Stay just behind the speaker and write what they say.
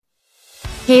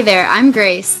Hey there, I'm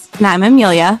Grace. And I'm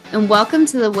Amelia. And welcome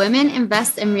to the Women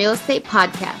Invest in Real Estate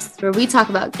podcast, where we talk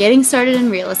about getting started in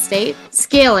real estate,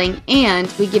 scaling,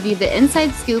 and we give you the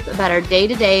inside scoop about our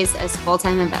day-to-days as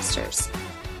full-time investors.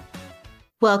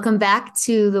 Welcome back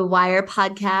to the WIIRE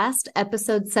podcast,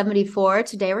 episode 74.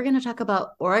 Today, we're going to talk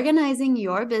about organizing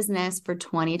your business for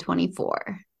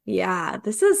 2024. Yeah,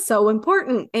 this is so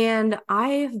important. And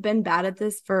I've been bad at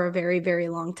this for a very, very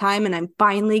long time. And I'm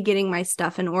finally getting my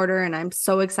stuff in order. And I'm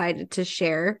so excited to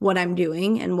share what I'm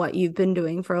doing and what you've been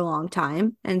doing for a long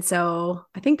time. And so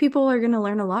I think people are going to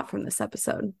learn a lot from this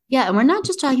episode. Yeah. And we're not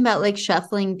just talking about like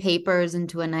shuffling papers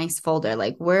into a nice folder.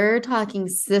 Like we're talking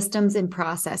systems and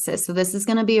processes. So this is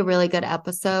going to be a really good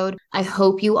episode. I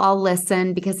hope you all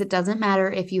listen because it doesn't matter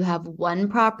if you have one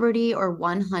property or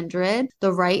 100,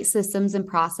 the right systems and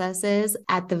processes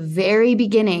at the very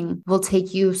beginning will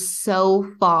take you so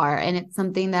far. And it's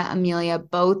something that Amelia,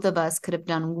 both of us could have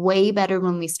done way better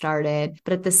when we started.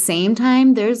 But at the same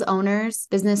time, there's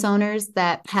business owners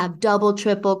that have double,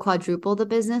 triple, quadruple the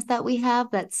business that we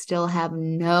have that still have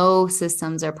no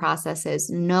systems or processes,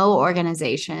 no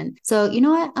organization. So you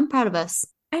know what? I'm proud of us.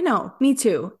 I know, me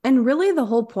too. And really the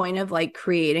whole point of like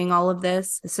creating all of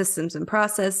this, the systems and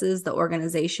processes, the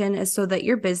organization is so that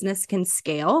your business can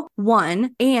scale,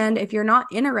 one. And if you're not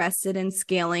interested in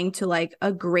scaling to like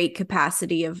a great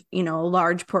capacity of, a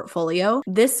large portfolio,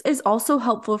 this is also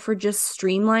helpful for just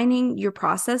streamlining your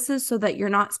processes so that you're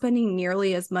not spending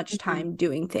nearly as much time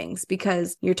doing things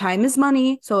because your time is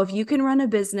money. So if you can run a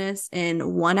business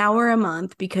in 1 hour a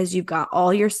month because you've got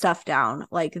all your stuff down,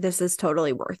 like this is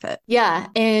totally worth it. Yeah.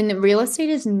 And real estate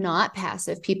is not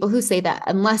passive. People who say that,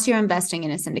 unless you're investing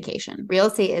in a syndication, real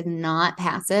estate is not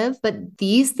passive, but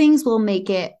these things will make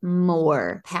it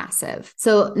more passive.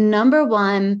 So number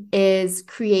one is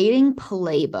creating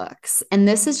playbooks. And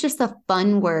this is just a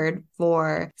fun word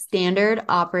for standard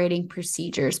operating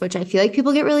procedures, which I feel like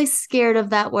people get really scared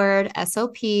of that word,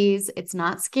 SOPs. It's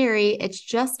not scary. It's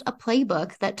just a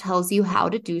playbook that tells you how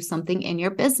to do something in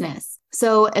your business.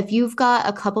 So if you've got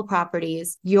a couple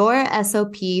properties, your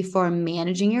SOP for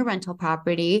managing your rental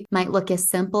property might look as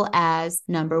simple as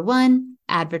number one,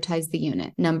 advertise the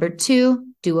unit. Number two,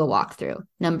 do a walkthrough.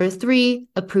 Number three,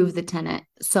 approve the tenant,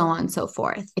 so on and so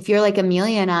forth. If you're like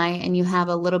Amelia and I, and you have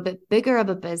a little bit bigger of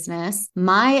a business,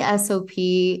 my SOP,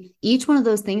 each one of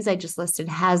those things I just listed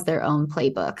has their own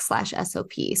playbook /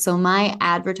 SOP. So my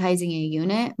advertising a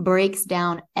unit breaks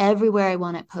down everywhere I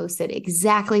want it posted,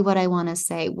 exactly what I want to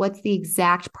say, what's the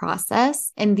exact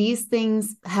process. And these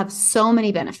things have so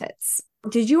many benefits.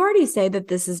 Did you already say that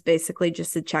this is basically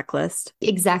just a checklist?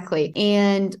 Exactly.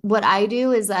 And what I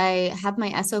do is I have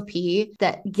my SOP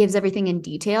that gives everything in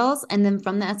details. And then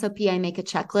from the SOP, I make a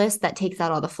checklist that takes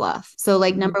out all the fluff. So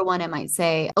like number one, it might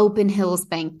say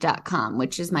openhillsbank.com,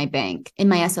 which is my bank. In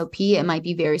my SOP, it might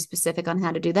be very specific on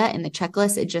how to do that. In the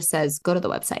checklist, it just says, go to the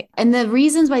website. And the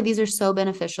reasons why these are so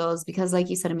beneficial is because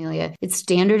like you said, Amelia, it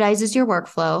standardizes your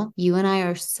workflow. You and I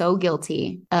are so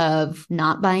guilty of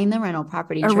not buying the rental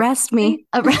property. Arrest me.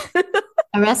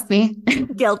 Arrest me.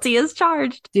 Guilty as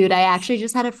charged. Dude, I actually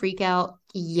just had a freak out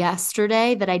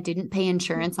yesterday that I didn't pay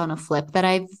insurance on a flip that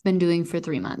I've been doing for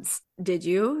 3 months. Did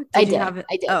you? I did. I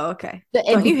did. Oh, okay.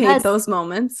 Don't you hate those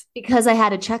moments? Because I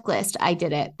had a checklist, I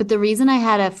did it. But the reason I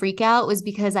had a freak out was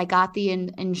because I got the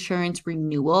insurance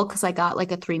renewal because I got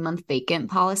like a 3-month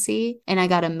vacant policy and I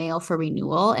got a mail for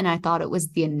renewal and I thought it was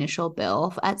the initial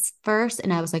bill at first.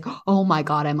 And I was like, oh my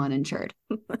God, I'm uninsured.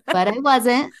 But I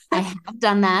wasn't. I have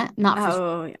done that. Not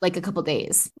for like a couple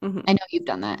days. I know you've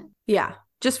done that. Yeah.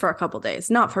 Just for a couple days,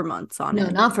 not for months on it. No,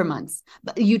 not for months.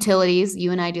 But utilities,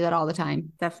 you and I do that all the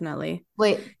time. Definitely.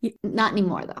 Wait, not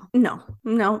anymore though. No,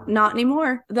 not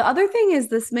anymore. The other thing is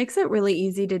this makes it really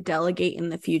easy to delegate in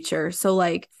the future. So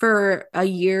like for a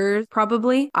year,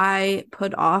 probably, I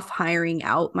put off hiring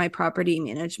out my property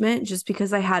management just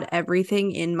because I had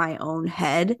everything in my own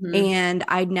head and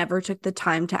I never took the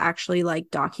time to actually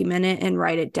like document it and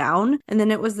write it down. And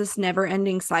then it was this never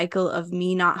ending cycle of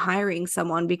me not hiring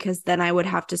someone because then I would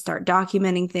have to start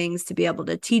documenting things to be able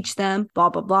to teach them, blah,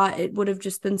 blah, blah. It would have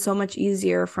just been so much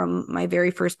easier from my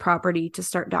very first property to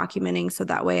start documenting. So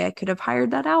that way I could have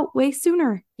hired that out way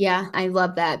sooner. Yeah, I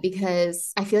love that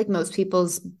because I feel like most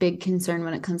people's big concern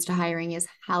when it comes to hiring is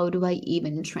how do I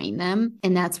even train them?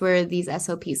 And that's where these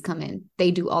SOPs come in.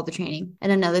 They do all the training.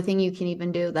 And another thing you can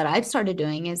even do that I've started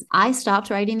doing is I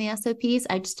stopped writing the SOPs.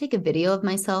 I just take a video of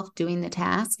myself doing the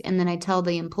task and then I tell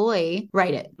the employee,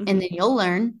 write it. And then you'll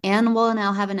learn and we'll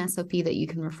now have an SOP that you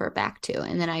can refer back to.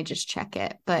 And then I just check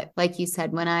it. But like you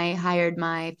said, when I hired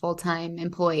my full-time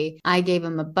employee, I gave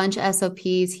him a bunch of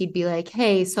SOPs. He'd be like,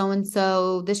 hey,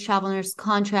 so-and-so, this travel nurse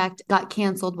contract got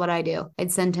canceled, what I do?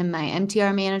 I'd send him my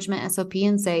MTR management SOP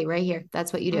and say, right here,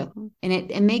 that's what you do. Mm-hmm. And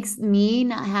it makes me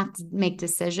not have to make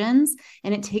decisions,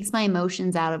 and it takes my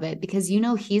emotions out of it, because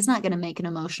he's not going to make an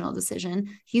emotional decision.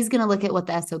 He's going to look at what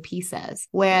the SOP says.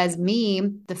 Whereas me,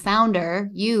 the founder,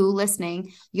 you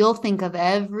listening, you'll think of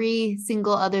every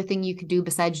single other thing you could do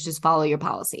besides just follow your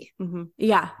policy. Mm-hmm.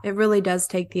 Yeah, it really does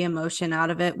take the emotion out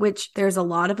of it, which there's a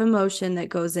lot of emotion that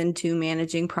goes into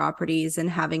managing properties and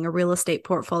having a real estate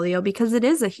portfolio, because it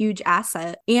is a huge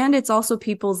asset, and it's also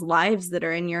people's lives that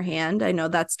are in your hand. I know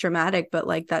that's dramatic, but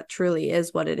like that truly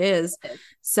is what it is.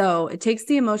 So it takes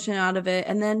the emotion out of it.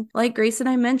 And then, like Grace and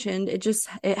I mentioned,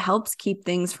 it helps keep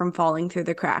things from falling through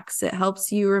the cracks. It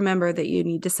helps you remember that you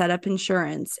need to set up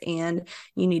insurance and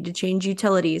you need to change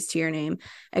utilities to your name,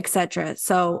 etc.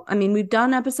 So, I mean, we've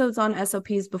done episodes on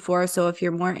SOPs before. So if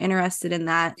you're more interested in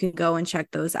that, you can go and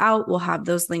check those out. We'll have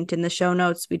those linked in the show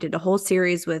notes. We did a whole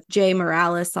series with Jay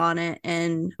Morales on it,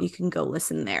 and you can go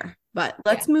listen there. But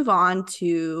let's move on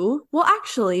to, well,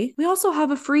 actually, we also have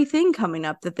a free thing coming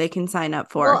up that they can sign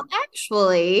up for.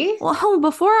 Well,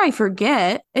 before I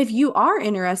forget, if you are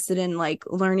interested in like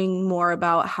learning more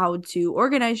about how to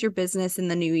organize your business in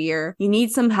the new year, you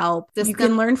need some help, you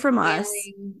can learn from us.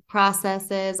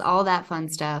 Processes, all that fun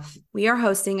stuff. We are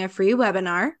hosting a free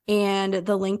webinar, and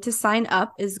the link to sign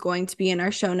up is going to be in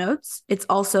our show notes. It's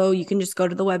also, you can just go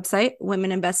to the website,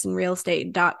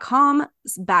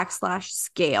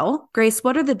 womeninvestinrealestate.com/scale. Grace,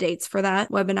 what are the dates for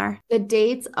that webinar? The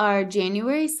dates are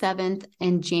January 7th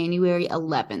and January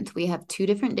 11th. We have 2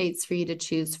 different dates for you to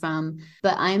choose from,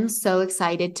 but I'm so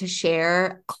excited to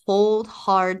share cold,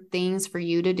 hard things for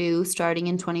you to do starting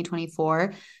in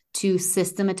 2024 to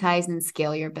systematize and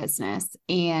scale your business.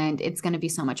 And it's going to be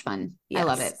so much fun. Yes. I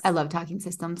love it. I love talking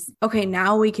systems. Okay,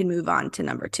 now we can move on to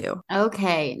number 2.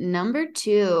 Okay, number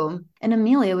 2. And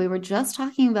Amelia, we were just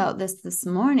talking about this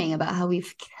morning about how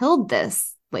we've killed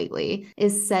this lately,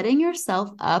 is setting yourself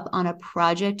up on a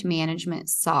project management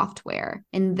software.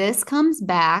 And this comes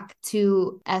back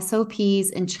to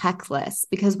SOPs and checklists,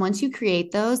 because once you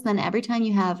create those, then every time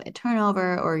you have a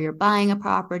turnover or you're buying a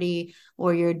property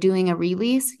or you're doing a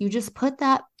release, you just put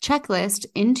that checklist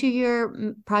into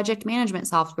your project management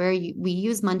software. We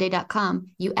use Monday.com.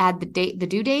 You add the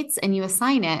due dates, and you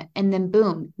assign it, and then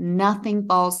boom, nothing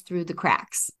falls through the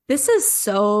cracks. This is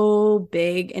so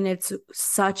big, and it's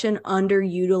such an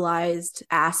underutilized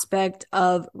aspect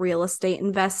of real estate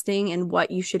investing and what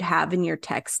you should have in your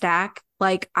tech stack.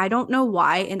 Like, I don't know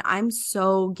why, and I'm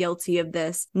so guilty of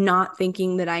this, not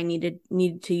thinking that I needed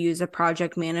to use a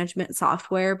project management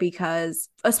software, because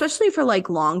especially for like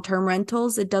long-term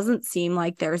rentals, it doesn't seem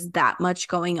like there's that much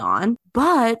going on.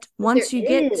 But once you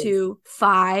get to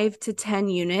 5 to 10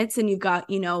 units, and you've got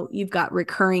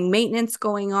recurring maintenance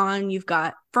going on, you've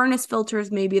got furnace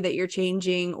filters maybe that you're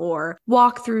changing, or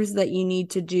walkthroughs that you need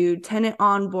to do, tenant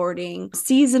onboarding,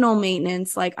 seasonal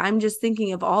maintenance. Like, I'm just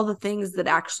thinking of all the things that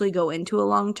actually go into a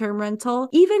long-term rental.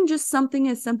 Even just something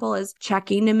as simple as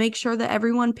checking to make sure that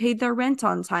everyone paid their rent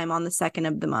on time on the 2nd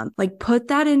of the month. Like, put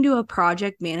that into a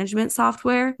project management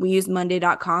software. We use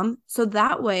Monday.com. So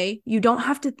that way you don't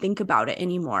have to think about it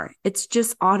anymore. It's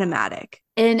just automatic.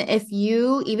 And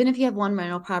even if you have one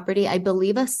rental property, I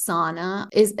believe Asana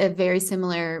is a very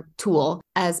similar tool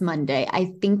as Monday.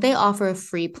 I think they offer a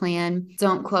free plan.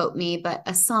 Don't quote me, but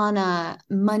Asana,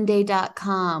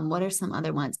 Monday.com, what are some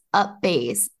other ones?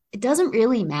 Upbase. It doesn't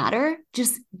really matter.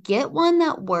 Just get one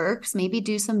that works, maybe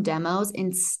do some demos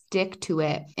and stick to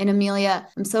it. And Amelia,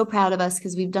 I'm so proud of us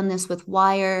because we've done this with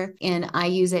WIIRE, and I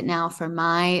use it now for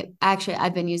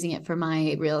I've been using it for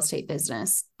my real estate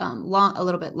business a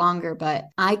little bit longer, but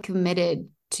I committed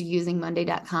to using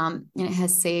Monday.com, and it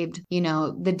has saved,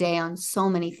 the day on so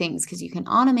many things, because you can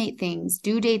automate things.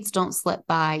 Due dates don't slip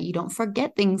by. You don't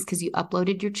forget things because you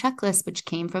uploaded your checklist, which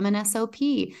came from an SOP.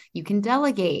 You can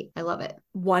delegate. I love it.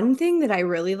 One thing that I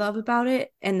really love about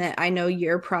it, and that I know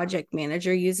your project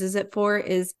manager uses it for,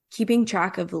 is keeping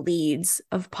track of leads,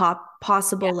 of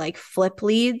possible like flip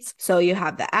leads. So you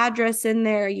have the address in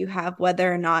there, you have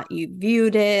whether or not you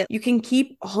viewed it. You can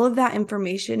keep all of that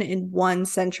information in one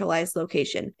centralized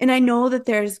location. And I know that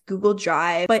there's Google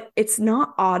Drive, but it's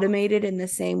not automated in the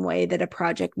same way that a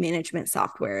project management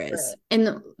software is.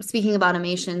 And speaking of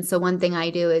automation, so one thing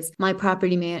I do is my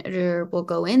property manager will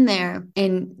go in there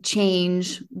and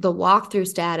change the walkthrough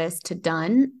status to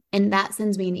done. And that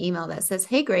sends me an email that says,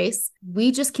 hey, Grace,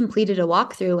 we just completed a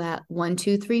walkthrough at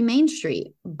 123 Main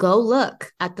Street. Go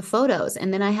look at the photos.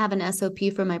 And then I have an SOP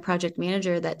for my project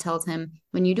manager that tells him,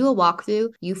 when you do a walkthrough,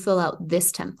 you fill out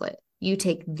this template. you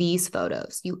take these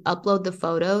photos, you upload the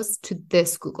photos to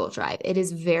this Google Drive. It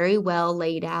is very well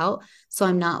laid out. So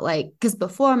I'm not like, because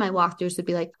before my walkthroughs would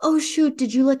be like, oh, shoot,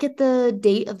 did you look at the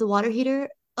date of the water heater?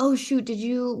 Oh, shoot, did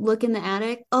you look in the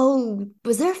attic? Oh,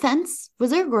 was there a fence?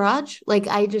 Was there a garage? Like,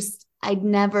 I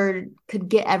never could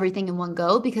get everything in one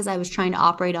go because I was trying to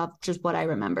operate off just what I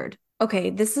remembered.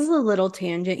 Okay, this is a little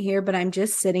tangent here, but I'm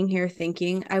just sitting here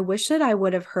thinking, I wish that I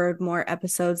would have heard more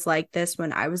episodes like this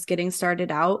when I was getting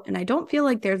started out, and I don't feel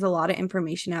like there's a lot of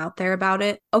information out there about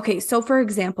it. Okay, so for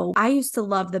example, I used to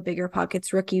love the Bigger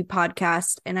Pockets Rookie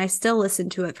podcast, and I still listen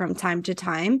to it from time to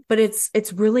time, but it's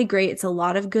really great. It's a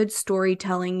lot of good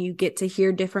storytelling. You get to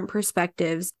hear different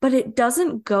perspectives, but it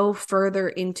doesn't go further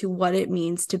into what it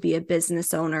means to be a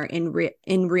business owner in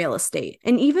real estate.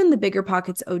 And even the Bigger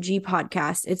Pockets OG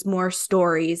podcast, it's more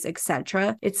stories,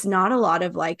 etc. It's not a lot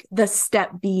of like the step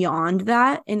beyond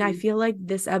that. And I feel like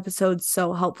this episode's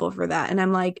so helpful for that. And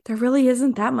I'm like, there really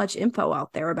isn't that much info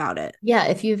out there about it. Yeah.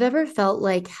 If you've ever felt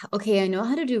like, okay, I know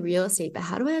how to do real estate, but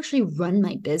how do I actually run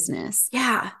my business?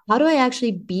 Yeah. How do I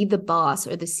actually be the boss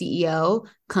or the CEO?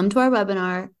 Come to our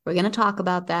webinar. We're going to talk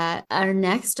about that. Our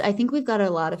next, I think we've got a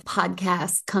lot of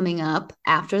podcasts coming up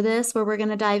after this where we're going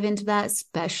to dive into that,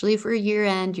 especially for year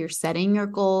end. You're setting your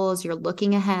goals, you're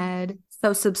looking ahead.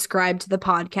 So subscribe to the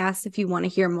podcast if you want to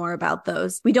hear more about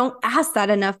those. We don't ask that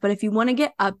enough, but if you want to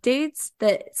get updates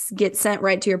that get sent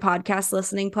right to your podcast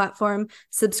listening platform,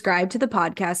 subscribe to the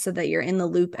podcast so that you're in the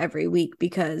loop every week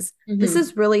because this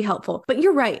is really helpful. But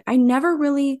you're right. I never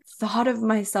really thought of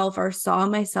myself or saw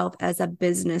myself as a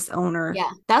business owner.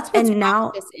 Yeah, that's what's wrong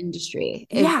with this industry.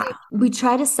 Yeah. Like, we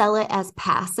try to sell it as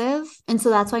passive. And so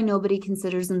that's why nobody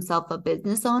considers themselves a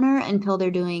business owner until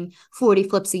they're doing 40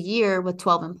 flips a year with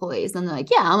 12 employees. And like,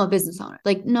 yeah, I'm a business owner.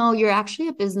 Like, no, you're actually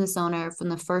a business owner from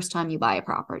the first time you buy a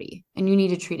property and you need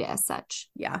to treat it as such.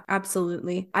 Yeah,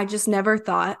 absolutely. I just never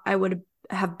thought I would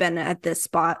have been at this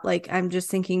spot. Like, I'm just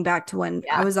thinking back to when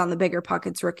I was on the Bigger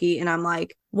Pockets Rookie and I'm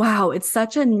like, wow, it's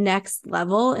such a next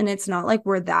level. And it's not like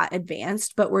we're that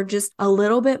advanced, but we're just a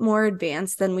little bit more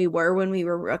advanced than we were when we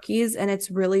were rookies. And it's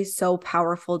really so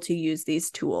powerful to use these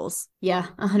tools. Yeah,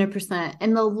 100%.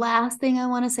 And the last thing I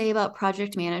want to say about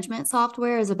project management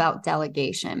software is about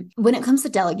delegation. When it comes to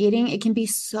delegating, it can be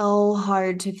so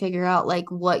hard to figure out like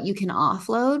what you can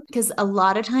offload because a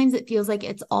lot of times it feels like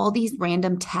it's all these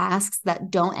random tasks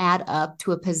that don't add up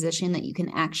to a position that you can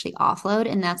actually offload.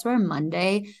 And that's where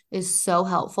Monday is so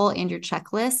helpful and your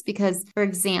checklist because, for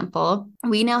example,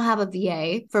 we now have a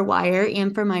VA for WIIRE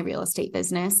and for my real estate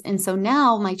business. And so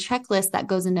now my checklist that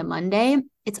goes into Monday,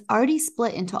 it's already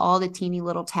split into all the teeny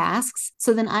little tasks.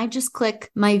 So then I just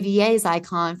click my VA's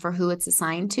icon for who it's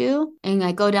assigned to, and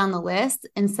I go down the list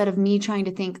instead of me trying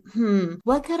to think,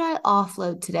 what could I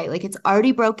offload today? Like it's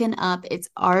already broken up. It's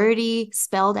already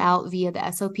spelled out via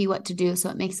the SOP what to do. So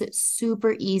it makes it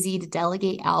super easy to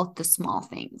delegate out the small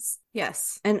things.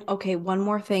 Yes. And okay, one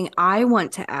more thing I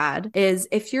want to add is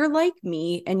if you're like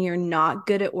me and you're not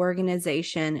good at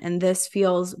organization and this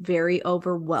feels very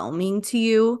overwhelming to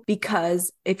you,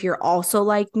 because if you're also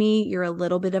like me, you're a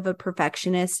little bit of a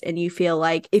perfectionist and you feel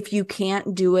like if you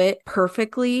can't do it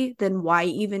perfectly, then why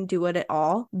even do it at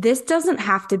all? This doesn't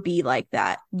have to be like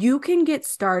that. You can get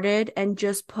started and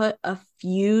just put a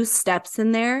few steps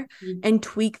in there and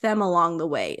tweak them along the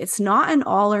way. It's not an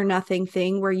all or nothing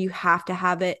thing where you have to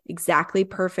have it exactly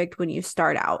perfect when you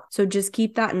start out. So just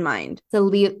keep that in mind. It's a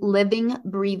living,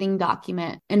 breathing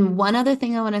document. And one other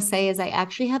thing I want to say is I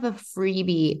actually have a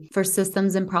freebie for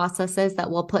systems and processes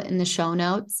that we'll put in the show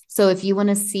notes. So if you want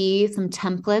to see some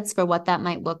templates for what that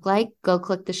might look like, go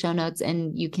click the show notes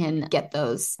and you can get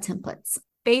those templates.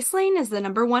 BaseLane is the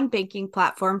 #1 banking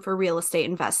platform for real estate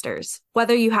investors.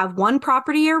 Whether you have one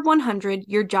property or 100,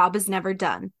 your job is never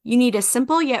done. You need a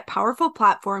simple yet powerful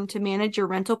platform to manage your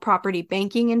rental property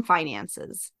banking and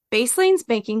finances. BaseLane's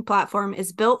banking platform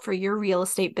is built for your real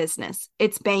estate business.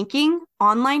 It's banking,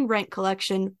 online rent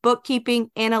collection, bookkeeping,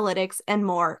 analytics, and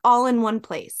more, all in one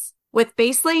place. With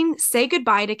BaseLane, say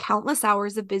goodbye to countless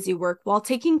hours of busy work while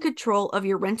taking control of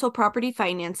your rental property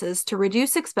finances to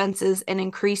reduce expenses and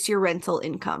increase your rental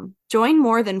income. Join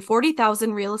more than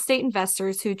 40,000 real estate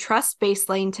investors who trust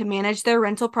BaseLane to manage their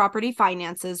rental property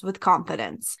finances with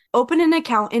confidence. Open an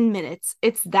account in minutes.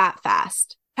 It's that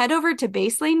fast. Head over to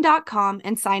baselane.com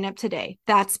and sign up today.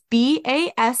 That's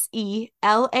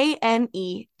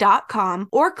BASELANE.com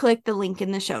or click the link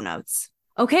in the show notes.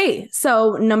 Okay,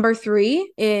 so number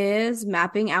 3 is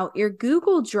mapping out your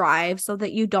Google Drive so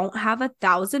that you don't have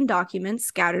 1,000 documents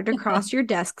scattered across your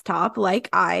desktop like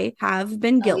I have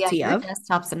been Oh yeah, guilty your of.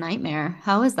 desktop's a nightmare.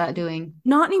 How is that doing?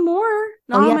 Not anymore, Oh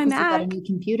not on yeah, my because you got a Mac. new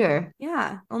computer.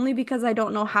 Yeah, only because I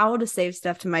don't know how to save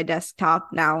stuff to my desktop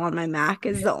now on my Mac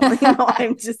is the only. No,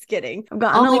 I'm just kidding. I've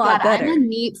gotten Oh a my God, lot I'm a better.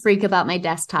 neat freak about my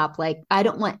desktop. Like, I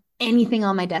don't want anything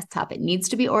on my desktop. It needs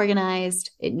to be organized.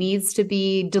 It needs to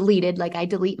be deleted. Like, I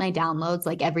delete my downloads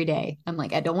like every day. I'm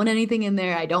like, I don't want anything in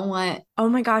there. I don't want Oh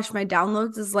my gosh, my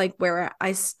downloads is like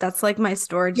that's like my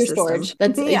storage your system. storage.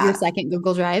 That's your Yeah. second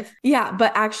Google Drive. Yeah,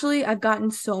 but actually I've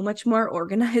gotten so much more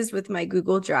organized with my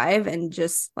Google Drive and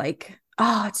just like,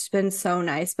 oh, it's been so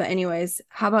nice. But anyways,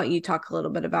 how about you talk a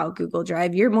little bit about Google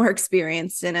Drive? You're more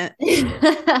experienced in it.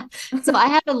 So I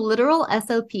have a literal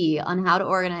SOP on how to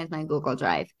organize my Google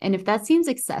Drive. And if that seems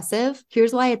excessive,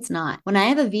 here's why it's not. When I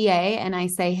have a VA and I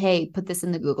say, "Hey, put this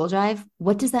in the Google Drive,"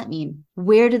 what does that mean?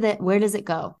 Where does it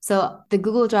go? So the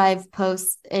Google Drive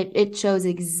posts, it shows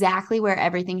exactly where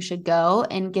everything should go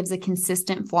and gives a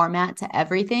consistent format to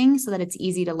everything so that it's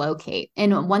easy to locate.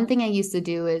 And one thing I used to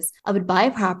do is I would buy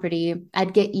a property,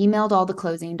 I'd get emailed all the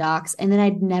closing docs, and then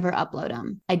I'd never upload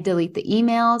them. I'd delete the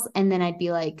emails, and then I'd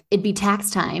be like, it'd be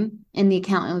tax time. And the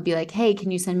accountant would be like, "Hey,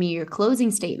 can you send me your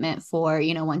closing statement for,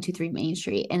 123 Main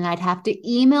Street?" And I'd have to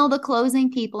email the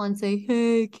closing people and say,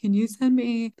 "Hey, can you send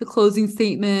me the closing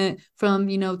statement from,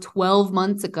 12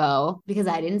 months ago?" Because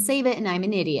I didn't save it and I'm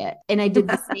an idiot. And I did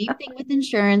the same thing with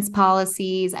insurance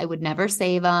policies. I would never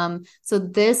save them. So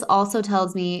this also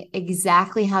tells me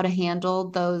exactly how to handle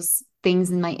those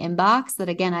things in my inbox that,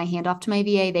 again, I hand off to my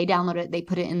VA. They download it, they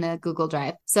put it in the Google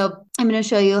Drive. So I'm going to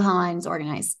show you how mine's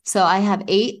organized. So I have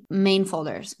 8 main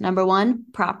folders. Number 1,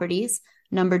 properties.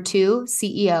 Number 2,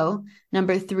 CEO.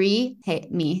 Number 3, hey,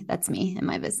 me, that's me and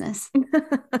my business.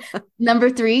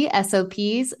 Number 3,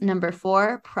 SOPs. Number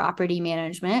 4, property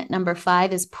management. Number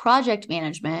 5 is project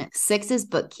management. 6 is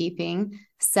bookkeeping.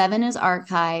 7 is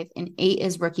archive, and 8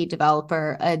 is rookie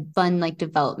developer, a fun like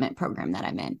development program that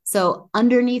I'm in. So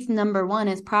underneath number 1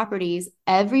 is properties.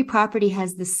 Every property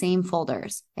has the same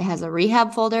folders. It has a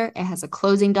rehab folder, it has a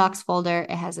closing docs folder,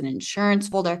 it has an insurance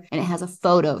folder, and it has a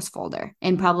photos folder,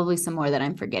 and probably some more that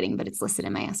I'm forgetting, but it's listed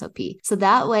in my SOP. So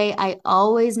that way I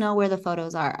always know where the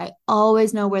photos are. I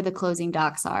always know where the closing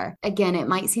docs are. Again, it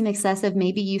might seem excessive.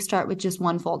 Maybe you start with just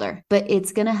one folder, but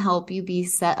it's going to help you be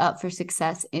set up for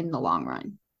success in the long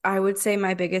run. I would say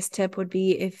my biggest tip would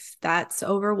be, if that's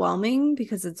overwhelming,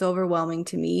 because it's overwhelming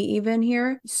to me even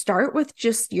here, start with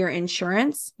just your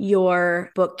insurance,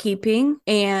 your bookkeeping,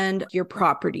 and your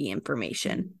property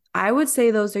information. I would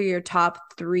say those are your top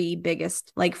 3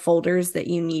 biggest like folders that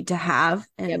you need to have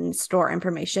and store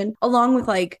information, along with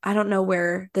like, I don't know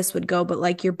where this would go, but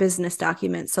like your business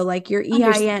documents. So like your Under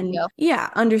EIN. CEO. Yeah,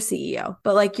 under CEO.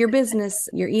 But like your business,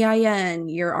 your EIN,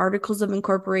 your articles of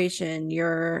incorporation,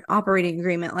 your operating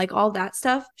agreement, like all that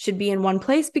stuff should be in one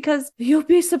place, because you'll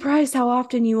be surprised how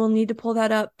often you will need to pull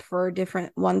that up for a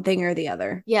different one thing or the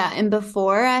other. Yeah. And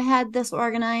before I had this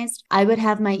organized, I would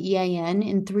have my EIN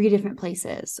in 3 different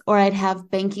places, or I'd have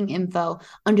banking info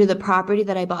under the property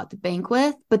that I bought the bank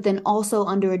with, but then also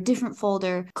under a different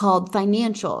folder called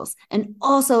financials, and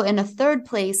also in a third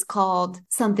place called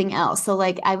something else. So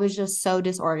like I was just so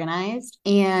disorganized.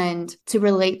 And to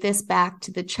relate this back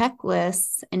to the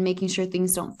checklists and making sure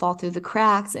things don't fall through the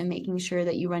cracks and making sure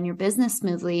that you run your business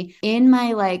smoothly, in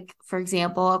my, like, for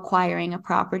example, acquiring a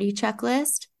property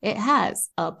checklist, it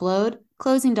has upload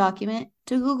closing document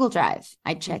to Google Drive.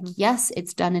 I check, yes,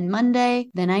 it's done in Monday.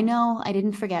 Then I know I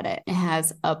didn't forget it. It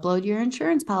has upload your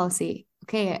insurance policy.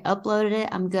 Okay, I uploaded it.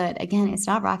 I'm good. Again, it's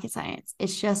not rocket science.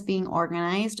 It's just being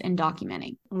organized and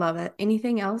documenting. Love it.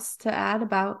 Anything else to add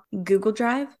about Google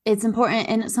Drive? It's important.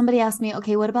 And somebody asked me,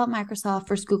 okay, what about Microsoft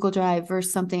versus Google Drive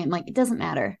versus something? I'm like, it doesn't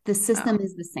matter. The system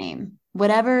is the same.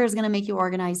 Whatever is going to make you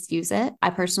organized, use it.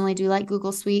 I personally do like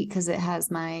Google Suite because it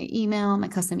has my email, my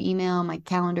custom email, my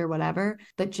calendar, whatever.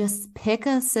 But just pick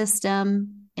a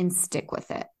system and stick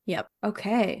with it. Yep.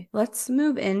 Okay. Let's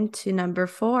move into number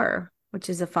 4, which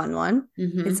is a fun one.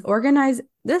 It's organize.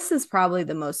 This is probably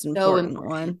the most important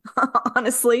one.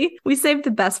 Honestly, we saved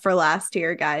the best for last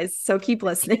here, guys. So keep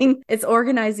listening. It's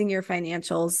organizing your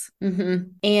financials.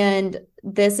 And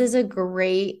this is a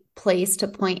great place to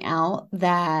point out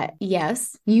that,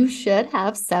 yes, you should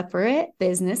have separate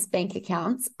business bank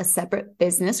accounts, a separate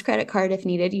business credit card if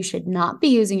needed. You should not be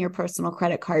using your personal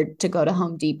credit card to go to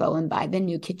Home Depot and buy the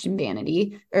new kitchen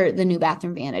vanity or the new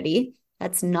bathroom vanity.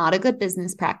 That's not a good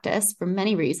business practice for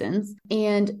many reasons.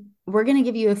 And we're going to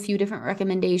give you a few different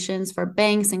recommendations for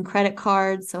banks and credit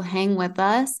cards. So hang with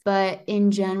us. But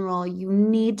in general, you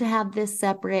need to have this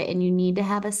separate and you need to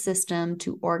have a system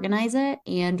to organize it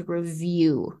and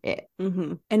review it.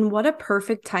 Mm-hmm. And what a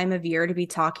perfect time of year to be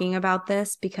talking about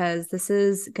this, because this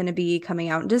is going to be coming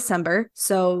out in December.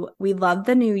 So we love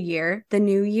the new year. The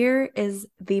new year is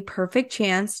the perfect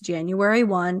chance, January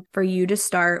 1, for you to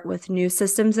start with new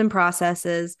systems and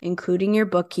processes, including your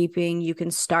bookkeeping. You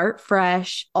can start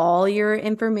fresh. All your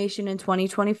information in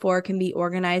 2024 can be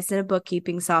organized in a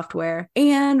bookkeeping software.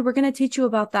 And we're going to teach you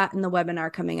about that in the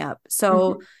webinar coming up.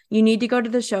 So you need to go to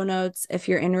the show notes if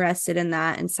you're interested in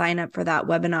that and sign up for that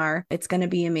webinar. It's going to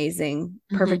be amazing.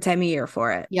 Perfect time of year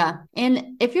for it. Yeah.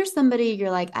 And if you're somebody,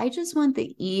 you're like, I just want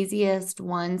the easiest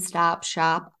one-stop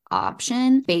shop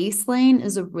option, Baselane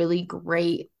is a really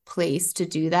great place to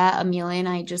do that. Amelia and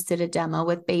I just did a demo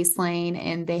with Baselane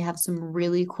and they have some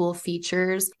really cool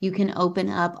features. You can open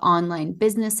up online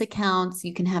business accounts.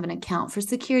 You can have an account for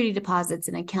security deposits,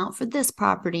 an account for this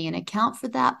property, an account for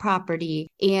that property.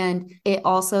 And it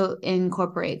also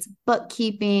incorporates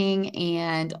bookkeeping,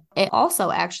 and it also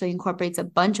actually incorporates a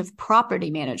bunch of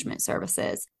property management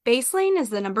services. Baselane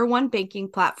is the #1 banking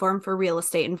platform for real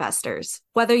estate investors.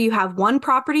 Whether you have one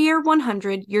property or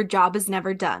 100, your job is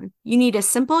never done. You need a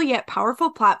simple yet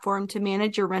powerful platform to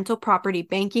manage your rental property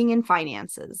banking and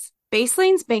finances.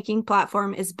 Baselane's banking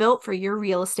platform is built for your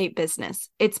real estate business.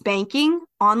 It's banking,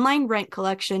 online rent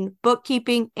collection,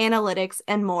 bookkeeping, analytics,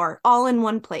 and more, all in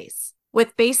one place.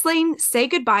 With Baselane, say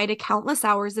goodbye to countless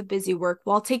hours of busy work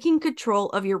while taking control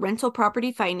of your rental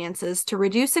property finances to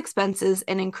reduce expenses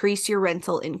and increase your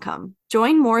rental income.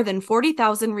 Join more than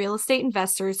 40,000 real estate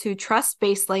investors who trust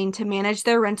Baselane to manage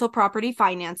their rental property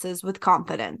finances with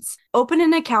confidence. Open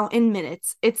an account in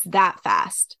minutes. It's that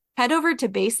fast. Head over to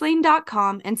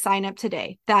baselane.com and sign up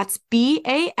today. That's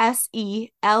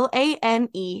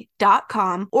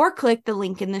BASELANE.com, or click the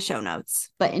link in the show notes.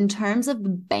 But in terms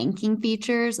of banking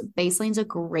features, Baselane's a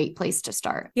great place to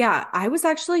start. Yeah, I was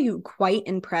actually quite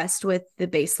impressed with the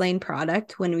Baselane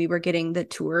product when we were getting the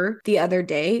tour the other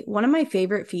day. One of my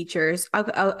favorite features,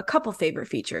 a couple favorite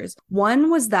features. One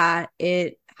was that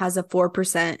it has a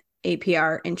 4%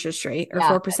 APR interest rate, or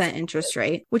 4% interest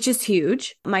rate, which is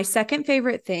huge. My second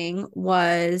favorite thing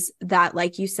was that,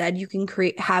 like you said, you can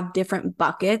have different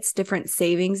buckets, different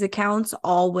savings accounts,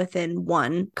 all within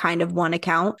one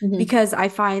account. Because I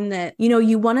find that,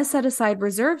 you want to set aside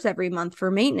reserves every month for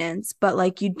maintenance, but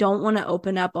like, you don't want to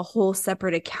open up a whole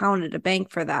separate account at a bank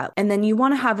for that. And then you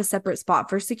want to have a separate spot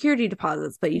for security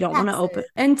deposits, but you don't want to open,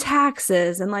 and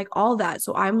taxes and like all that.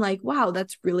 So I'm like, wow,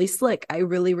 that's really slick. I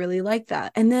really, really like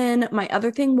that. And then my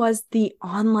other thing was the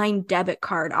online debit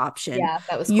card option. Yeah,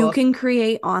 that was cool. You can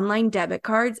create online debit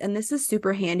cards, and this is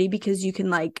super handy because you can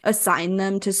like assign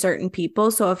them to certain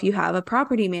people. So if you have a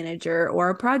property manager or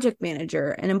a project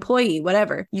manager, an employee,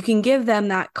 whatever, you can give them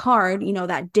that card,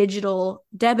 that digital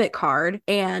debit card.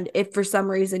 And if for some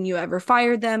reason you ever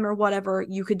fired them or whatever,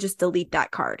 you could just delete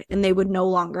that card and they would no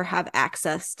longer have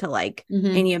access to like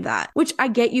any of that, which I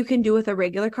get you can do with a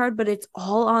regular card, but it's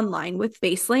all online with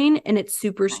Baselane and it's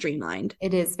super streamlined.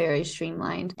 It is very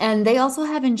streamlined. And they also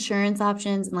have insurance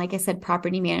options and, like I said,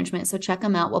 property management. So check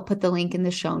them out. We'll put the link in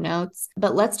the show notes.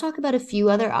 But let's talk about a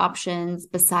few other options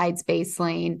besides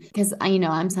Baselane, because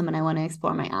I'm someone, I want to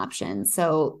explore my options.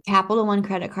 So Capital One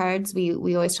credit cards,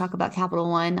 we always talk about Capital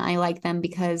One. I like them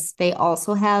because they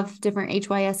also have different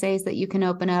HYSAs that you can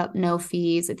open up, no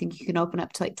fees. I think you can open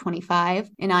up to like 25.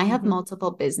 And I have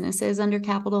multiple businesses under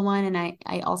Capital One, and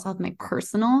I also have my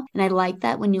personal. And I like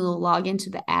that when you log into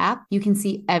the app, you can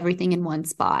see everything in one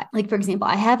spot. Like, for example,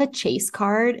 I have a Chase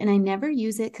card and I never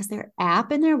use it because their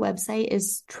app and their website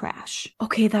is trash.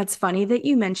 Okay, that's funny that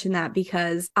you mentioned that,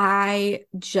 because I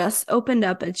just opened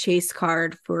up a Chase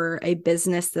card for a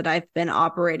business that I've been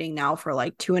operating now for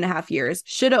like 2.5 years.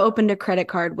 Should have opened a credit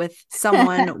card with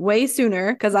someone way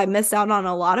sooner because I missed out on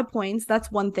a lot of points.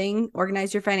 That's one thing.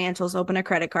 Organize your financials, open a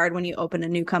credit card when you open a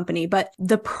new company. But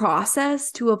the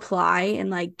process to apply and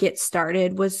like get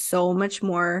started was so much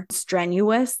more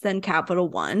strenuous than Capital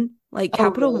One. Like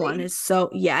Capital One is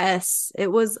yes,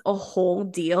 it was a whole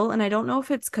deal. And I don't know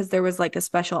if it's because there was like a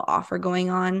special offer going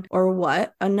on or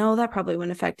what. No, that probably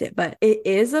wouldn't affect it, but it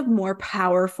is a more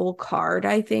powerful card,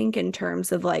 I think, in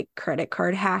terms of like credit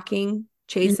card hacking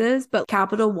Chases. But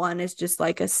Capital One is just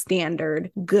like a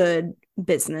standard good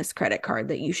business credit card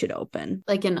that you should open.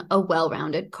 Like a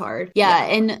well-rounded card. Yeah.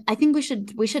 And I think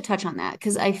we should touch on that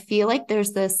because I feel like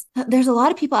there's a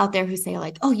lot of people out there who say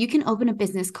like, oh, you can open a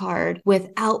business card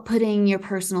without putting your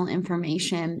personal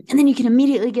information. And then you can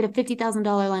immediately get a $50,000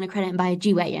 line of credit and buy a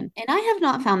G-Wagon. And I have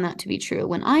not found that to be true.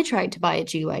 When I tried to buy a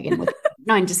G-Wagon with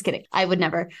no, I'm just kidding. I would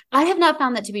never. I have not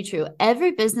found that to be true.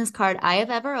 Every business card I have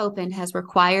ever opened has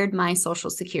required my social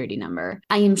security number.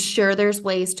 I am sure there's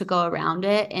ways to go around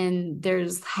it and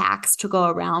there's hacks to go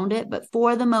around it. But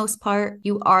for the most part,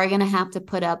 you are going to have to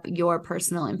put up your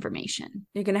personal information.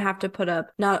 You're going to have to put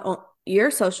up not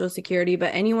your social security,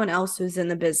 but anyone else who's in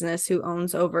the business who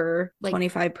owns over like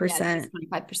 25%.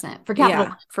 25% for capital.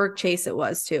 Yeah, for Chase it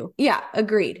was too. Yeah,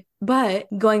 agreed. But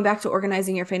going back to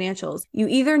organizing your financials, you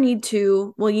either need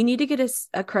to, you need to get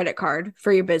a credit card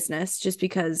for your business just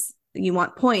because you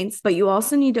want points, but you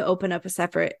also need to open up a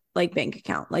separate like bank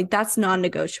account. Like that's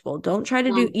non-negotiable. Don't try to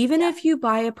do, even if you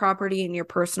buy a property in your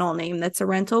personal name that's a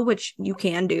rental, which you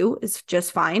can do, is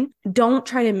just fine. Don't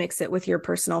try to mix it with your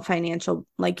personal financial,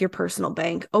 like your personal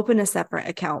bank. Open a separate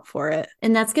account for it.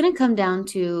 And that's going to come down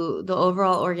to the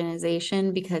overall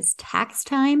organization because tax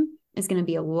time is going to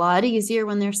be a lot easier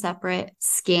when they're separate.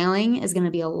 Scaling is going to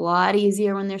be a lot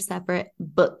easier when they're separate.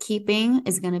 Bookkeeping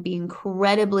is going to be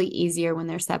incredibly easier when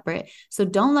they're separate. So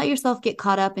don't let yourself get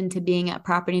caught up into being at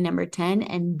property number 10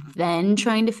 and then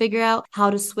trying to figure out how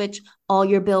to switch all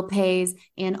your bill pays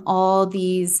and all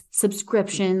these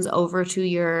subscriptions over to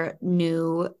your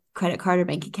new credit card or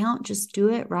bank account. Just do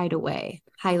it right away.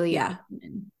 Highly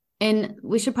recommend. And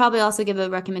we should probably also give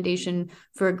a recommendation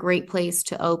for a great place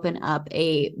to open up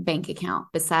a bank account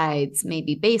besides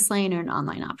maybe Baseline or an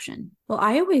online option. Well,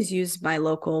 I always use my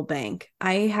local bank.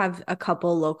 I have a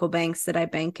couple local banks that I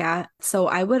bank at. So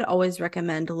I would always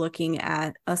recommend looking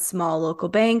at a small local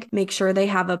bank, make sure they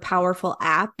have a powerful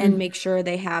app and make sure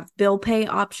they have bill pay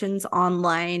options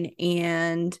online.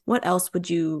 And what else would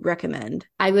you recommend?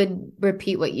 I would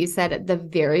repeat what you said. The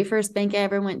very first bank I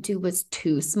ever went to was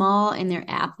too small and their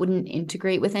app wouldn't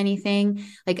integrate with anything.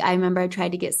 Like I remember I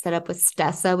tried to get set up with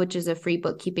Stessa, which is a free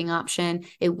bookkeeping option.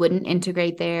 It wouldn't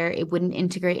integrate there. It wouldn't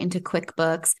integrate into QuickBooks.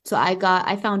 So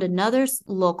I found another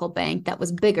local bank that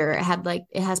was bigger.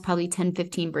 It has probably 10,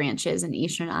 15 branches in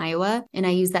Eastern Iowa. And I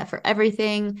use that for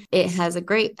everything. It has a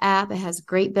great app. It has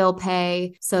great bill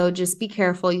pay. So just be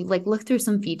careful. You look through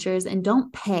some features and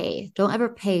don't ever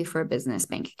pay for a business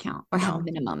bank account or have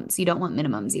minimums. You don't want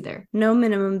minimums either. No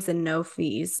minimums and no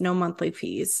fees, no monthly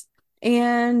fees.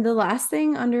 And the last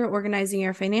thing under organizing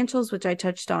your financials, which I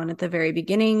touched on at the very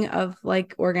beginning of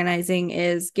organizing,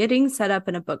 is getting set up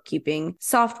in a bookkeeping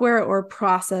software or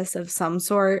process of some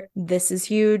sort. This is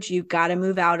huge. You've got to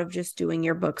move out of just doing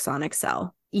your books on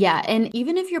Excel. Yeah. And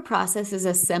even if your process is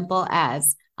as simple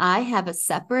as I have a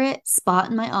separate spot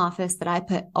in my office that I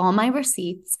put all my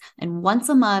receipts, and once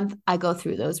a month I go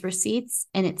through those receipts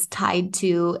and it's tied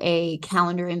to a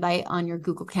calendar invite on your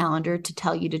Google Calendar to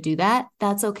tell you to do that,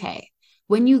 that's okay.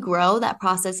 When you grow, that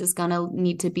process is going to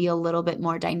need to be a little bit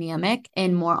more dynamic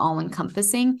and more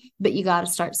all-encompassing, but you got to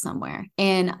start somewhere.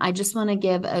 And I just want to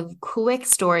give a quick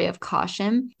story of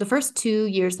caution. The first 2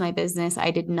 years of my business,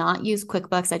 I did not use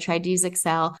QuickBooks. I tried to use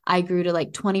Excel. I grew to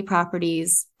 20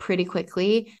 properties pretty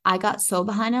quickly. I got so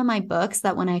behind on my books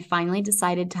that when I finally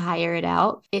decided to hire it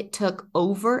out, it took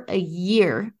over a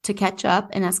year to catch up.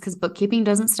 And that's because bookkeeping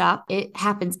doesn't stop. It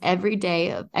happens every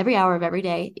day, every hour of every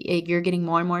day. You're getting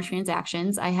more and more transactions.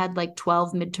 I had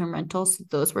 12 midterm rentals. So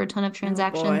those were a ton of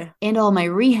transactions and all my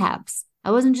rehabs.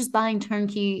 I wasn't just buying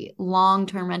turnkey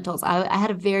long-term rentals. I had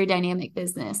a very dynamic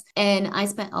business and I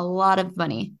spent a lot of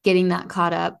money getting that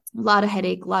caught up, a lot of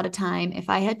headache, a lot of time. If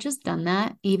I had just done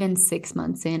that, even 6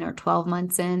 months in or 12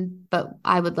 months in, but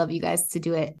I would love you guys to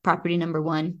do it. Property number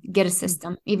 1, get a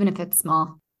system, even if it's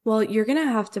small. Well, you're going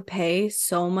to have to pay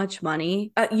so much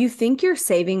money. You think you're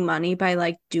saving money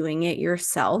by doing it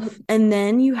yourself. And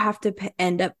then you have to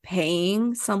end up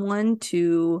paying someone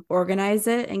to organize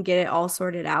it and get it all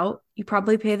sorted out. You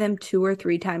probably pay them 2 or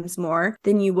 3 times more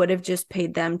than you would have just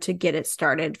paid them to get it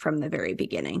started from the very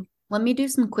beginning. Let me do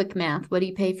some quick math. What do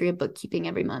you pay for your bookkeeping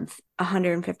every month?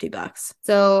 $150.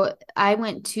 So I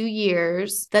went 2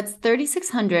 years. That's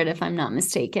 $3,600 if I'm not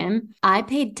mistaken. I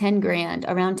paid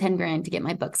around 10 grand to get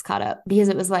my books caught up because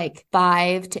it was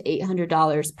 $500 to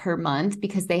 $800 per month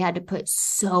because they had to put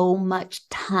so much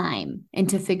time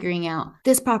into figuring out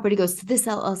this property goes to this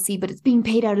LLC, but it's being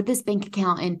paid out of this bank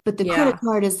account. But the credit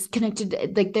card is connected.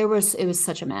 It was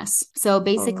such a mess. So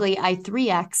basically I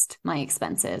 3x'd my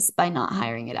expenses by not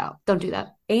hiring it out. Don't do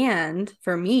that. And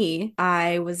for me,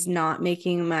 I was not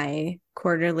making my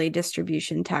quarterly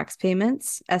distribution tax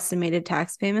payments, estimated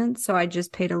tax payments. So I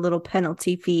just paid a little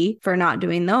penalty fee for not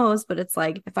doing those. But it's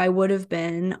like, if I would have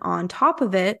been on top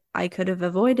of it, I could have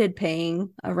avoided paying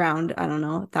around, I don't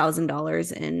know,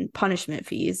 $1,000 in punishment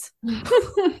fees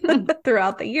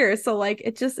throughout the year. So like,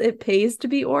 it pays to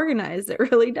be organized. It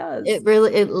really does. It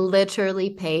literally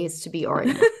pays to be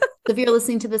organized. So if you're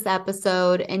listening to this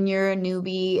episode and you're a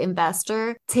newbie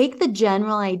investor, take the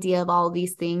general idea of all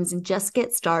these things and just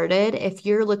get started. If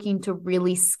you're looking to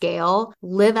really scale,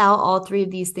 live out all three of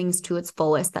these things to its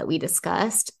fullest that we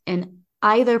discussed. And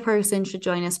either person should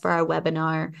join us for our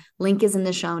webinar. Link is in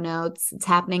the show notes. It's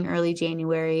happening early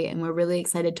January, and we're really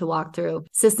excited to walk through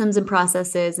systems and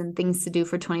processes and things to do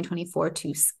for 2024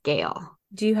 to scale.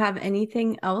 Do you have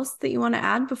anything else that you want to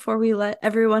add before we let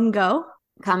everyone go?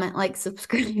 Comment, like,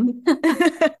 subscribe.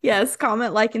 Yes,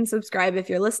 comment, like, and subscribe. If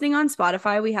you're listening on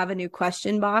Spotify, we have a new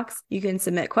question box you can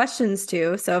submit questions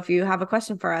to. So if you have a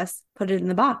question for us, put it in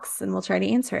the box and we'll try to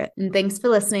answer it. And thanks for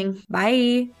listening.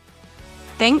 Bye.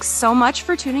 Thanks so much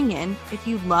for tuning in. If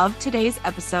you loved today's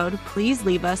episode, please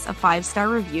leave us a 5-star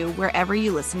review wherever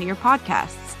you listen to your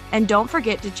podcasts. And don't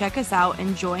forget to check us out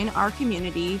and join our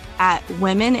community at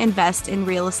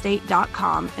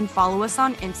womeninvestinrealestate.com and follow us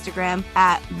on Instagram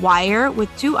at WIIRE with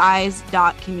 2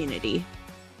 eyes.community.